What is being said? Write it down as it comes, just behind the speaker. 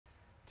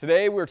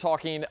Today we're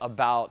talking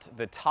about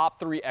the top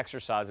 3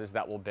 exercises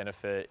that will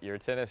benefit your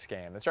tennis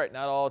game. That's right,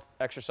 not all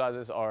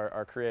exercises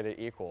are created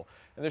equal.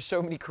 And there's so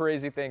many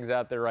crazy things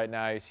out there right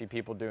now. You see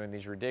people doing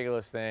these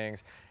ridiculous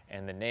things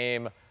in the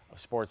name of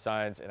sports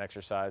science and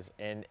exercise,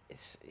 and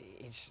it's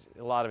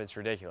a lot of it's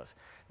ridiculous.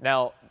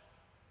 Now,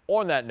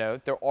 on that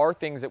note, there are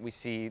things that we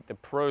see the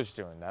pros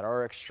doing that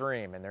are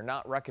extreme, and they're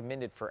not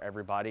recommended for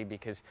everybody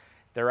because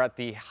they're at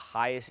the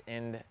highest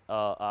end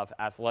of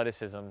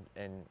athleticism,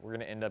 and we're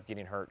going to end up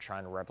getting hurt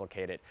trying to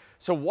replicate it.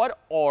 So what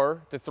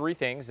are the 3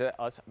 things that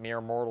us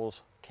mere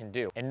mortals can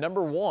do? And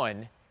number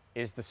 1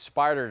 is the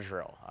spider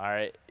drill. All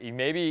right, you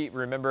maybe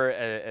remember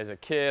as a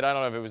kid, I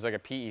don't know if it was like a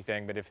PE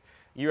thing, but if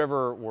you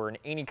ever were in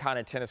any kind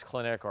of tennis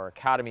clinic or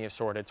academy of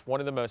sort, it's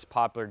one of the most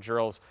popular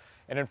drills.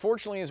 And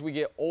unfortunately, as we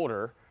get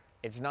older,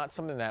 it's not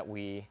something that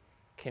we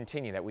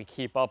continue, that we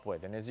keep up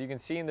with. And as you can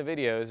see in the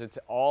videos, it's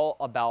all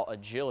about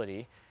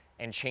agility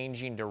and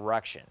changing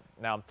direction.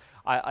 Now,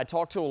 I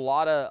talk to a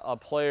lot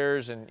of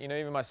players, and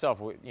even myself,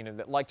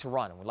 that like to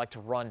run, and would like to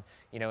run,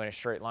 in a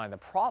straight line. The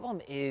problem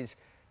is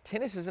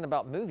tennis isn't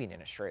about moving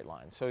in a straight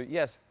line. So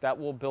yes, that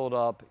will build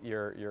up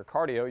your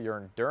cardio, your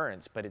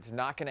endurance, but it's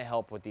not going to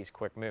help with these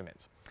quick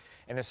movements.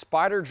 And the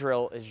spider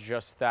drill is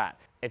just that.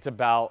 It's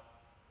about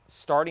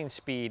starting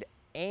speed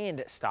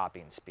and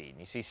stopping speed.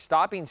 You see,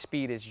 stopping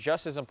speed is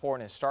just as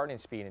important as starting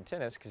speed in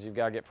tennis because you've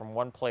got to get from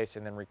one place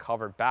and then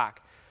recover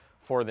back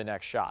for the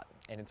next shot.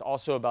 And it's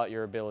also about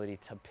your ability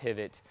to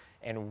pivot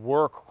and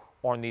work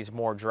on these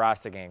more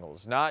drastic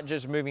angles, not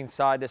just moving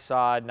side to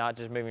side, not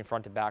just moving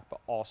front to back, but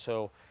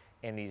also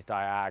in these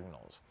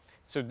diagonals.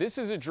 So this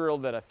is a drill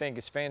that I think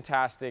is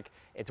fantastic.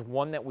 It's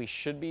one that we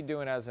should be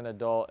doing as an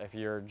adult. If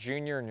you're a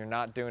junior and you're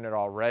not doing it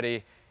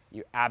already,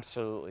 you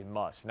absolutely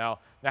must. Now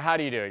how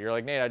do you do it? You're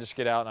like, Nate, I just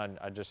get out and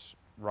I just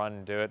run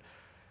and do it.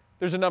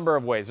 There's a number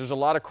of ways. There's a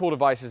lot of cool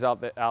devices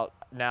out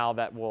now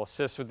that will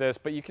assist with this,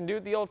 but you can do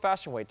it the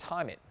old-fashioned way.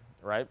 Time it,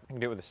 right? You can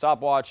do it with a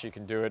stopwatch. You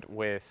can do it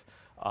with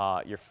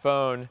your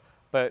phone,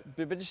 but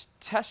just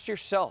test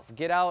yourself.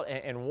 Get out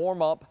and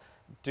warm up.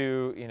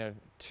 Do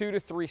 2 to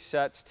 3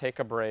 sets, take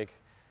a break.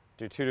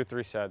 Do 2 to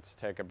 3 sets,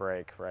 take a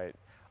break, right?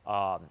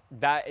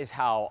 That is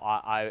how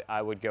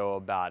I would go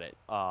about it.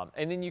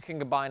 And then you can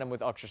combine them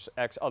with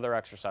other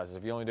exercises.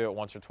 If you only do it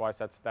once or twice,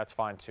 that's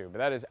fine too. But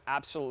that is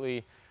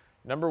absolutely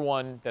number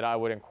 1 that I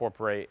would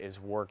incorporate is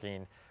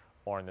working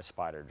on the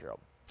spider drill.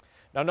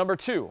 Now, number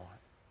 2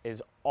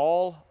 is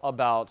all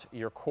about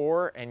your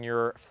core and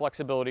your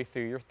flexibility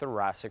through your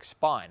thoracic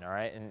spine, all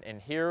right?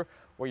 And here,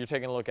 what you're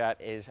taking a look at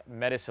is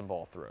medicine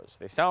ball throws.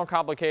 They sound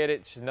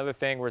complicated. It's another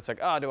thing where it's like,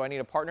 oh, do I need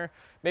a partner?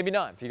 Maybe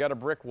not. If you got a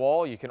brick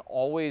wall, you can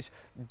always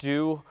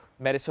do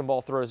medicine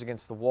ball throws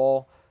against the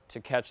wall to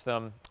catch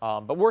them.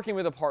 But working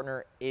with a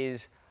partner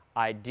is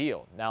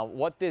ideal. Now,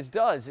 what this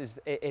does is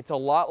it's a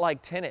lot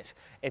like tennis.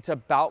 It's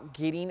about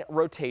getting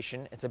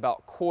rotation. It's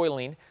about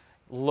coiling,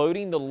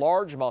 loading the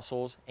large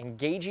muscles,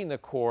 engaging the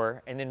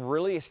core, and then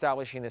really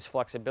establishing this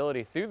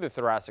flexibility through the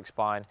thoracic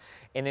spine,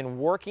 and then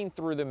working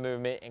through the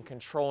movement and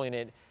controlling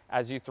it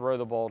as you throw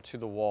the ball to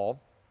the wall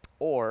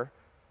or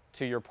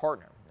to your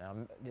partner. Now,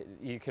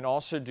 you can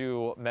also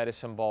do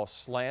medicine ball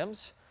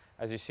slams,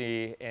 as you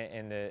see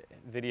in the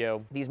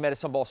video. These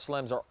medicine ball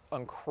slams are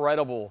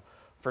incredible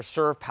for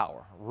serve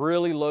power,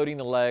 really loading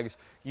the legs,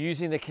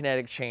 using the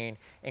kinetic chain,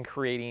 and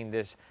creating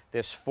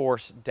this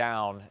force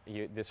down.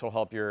 This will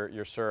help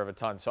your serve a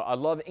ton. So I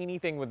love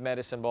anything with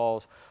medicine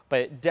balls,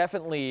 but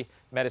definitely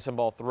medicine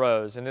ball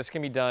throws. And this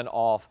can be done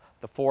off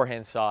the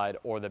forehand side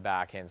or the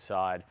backhand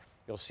side.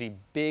 You'll see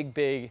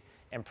big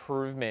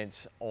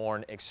improvements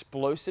on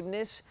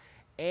explosiveness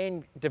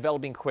and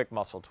developing quick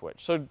muscle twitch.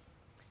 So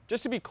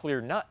just to be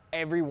clear, not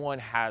everyone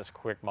has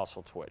quick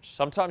muscle twitch.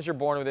 Sometimes you're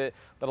born with it,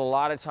 but a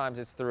lot of times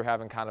it's through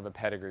having kind of a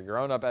pedigree. You're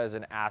grown up as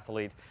an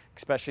athlete,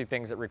 especially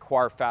things that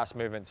require fast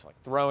movements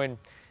like throwing,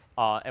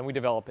 and we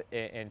develop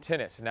in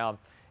tennis. Now,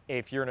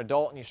 if you're an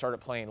adult and you started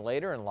playing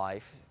later in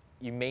life,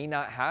 you may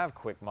not have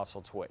quick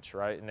muscle twitch,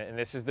 right? And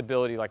this is the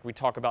ability, like we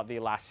talk about the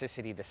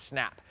elasticity, the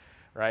snap,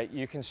 right?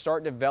 You can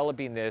start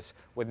developing this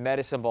with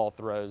medicine ball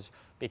throws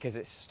because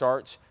it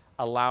starts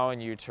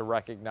allowing you to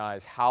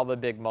recognize how the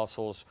big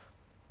muscles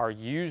are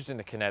used in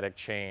the kinetic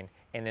chain,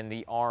 and then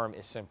the arm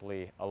is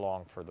simply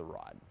along for the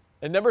ride.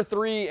 And number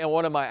 3, and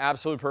one of my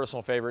absolute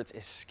personal favorites,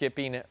 is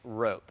skipping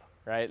rope,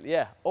 right?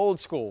 Yeah, old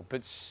school,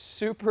 but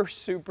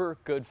super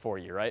good for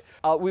you, right?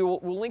 We'll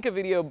link a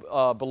video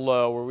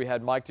below where we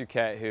had Mike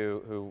Duquette,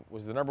 who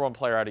was the #1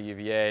 player out of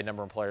UVA,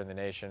 #1 player in the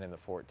nation in the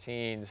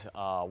 14s,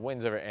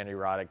 wins over Andy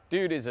Roddick.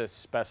 Dude is a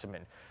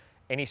specimen,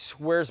 and he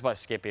swears by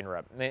skipping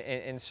rope.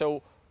 And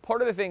so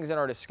part of the things in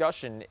our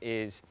discussion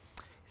is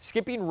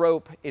skipping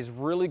rope is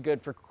really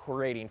good for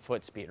creating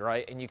foot speed,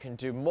 right? And you can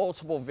do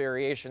multiple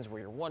variations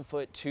where you're 1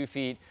 foot, 2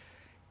 feet.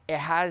 It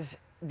has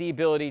the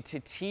ability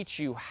to teach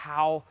you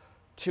how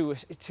to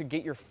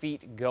get your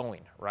feet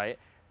going, right?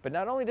 But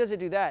not only does it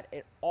do that,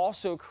 it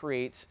also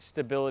creates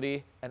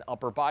stability and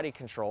upper body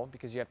control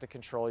because you have to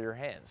control your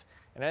hands.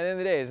 And at the end of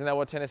the day, isn't that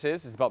what tennis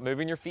is? It's about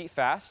moving your feet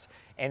fast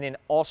and then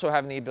also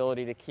having the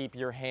ability to keep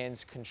your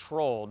hands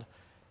controlled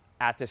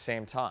at the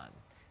same time.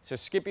 So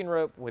skipping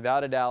rope,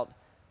 without a doubt,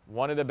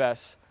 one of the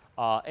best.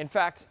 In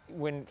fact,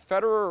 when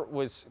Federer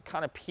was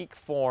kind of peak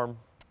form,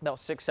 about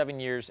 6-7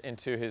 years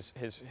into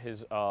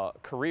his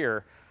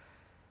career,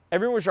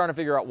 everyone was trying to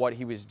figure out what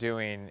he was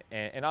doing,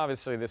 and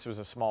obviously this was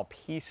a small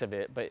piece of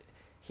it, but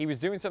he was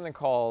doing something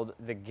called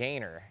the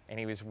gainer, and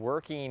he was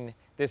working,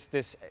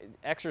 this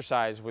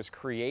exercise was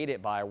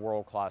created by a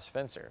world-class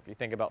fencer. If you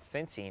think about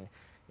fencing,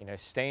 you know,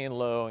 staying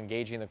low,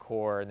 engaging the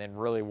core, and then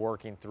really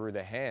working through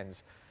the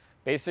hands.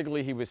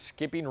 Basically, he was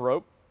skipping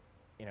rope,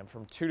 you know,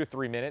 from 2 to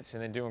 3 minutes,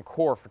 and then doing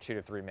core for 2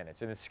 to 3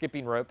 minutes, and then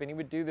skipping rope, and he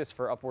would do this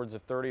for upwards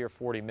of 30 or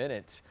 40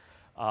 minutes,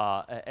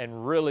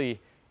 and really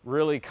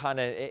kind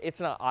of, it's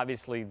not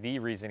obviously the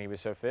reason he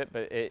was so fit,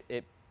 but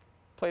it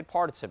played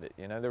parts of it.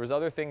 You know, there was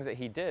other things that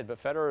he did,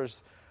 but Federer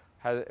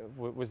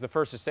was the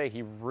first to say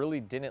he really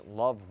didn't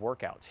love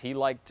workouts. He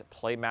liked to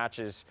play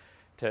matches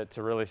to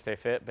really stay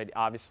fit, but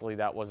obviously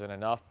that wasn't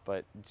enough.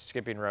 But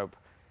skipping rope,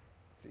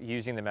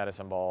 using the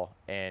medicine ball,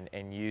 and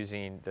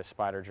using the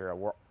spider drill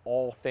were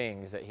all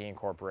things that he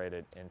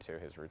incorporated into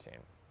his routine.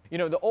 You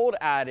know, the old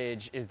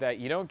adage is that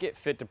you don't get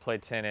fit to play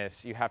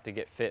tennis, you have to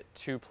get fit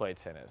to play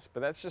tennis.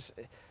 But that's just,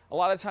 a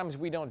lot of times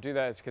we don't do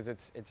that. It's because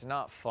it's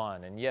not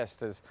fun. And yes,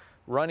 does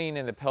running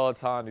in the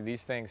Peloton, do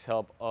these things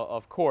help?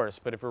 Of course.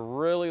 But if we're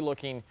really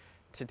looking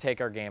to take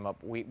our game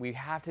up, we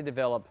have to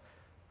develop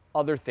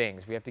other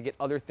things. We have to get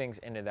other things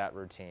into that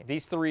routine.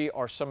 These three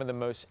are some of the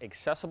most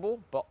accessible,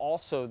 but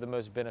also the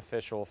most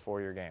beneficial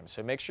for your game.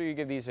 So make sure you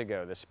give these a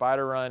go. The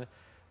spider run,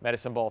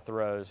 medicine ball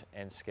throws,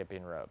 and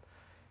skipping rope.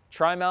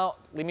 Try them out.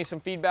 Leave me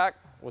some feedback.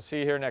 We'll see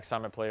you here next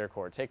time at Play Your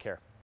Court. Take care.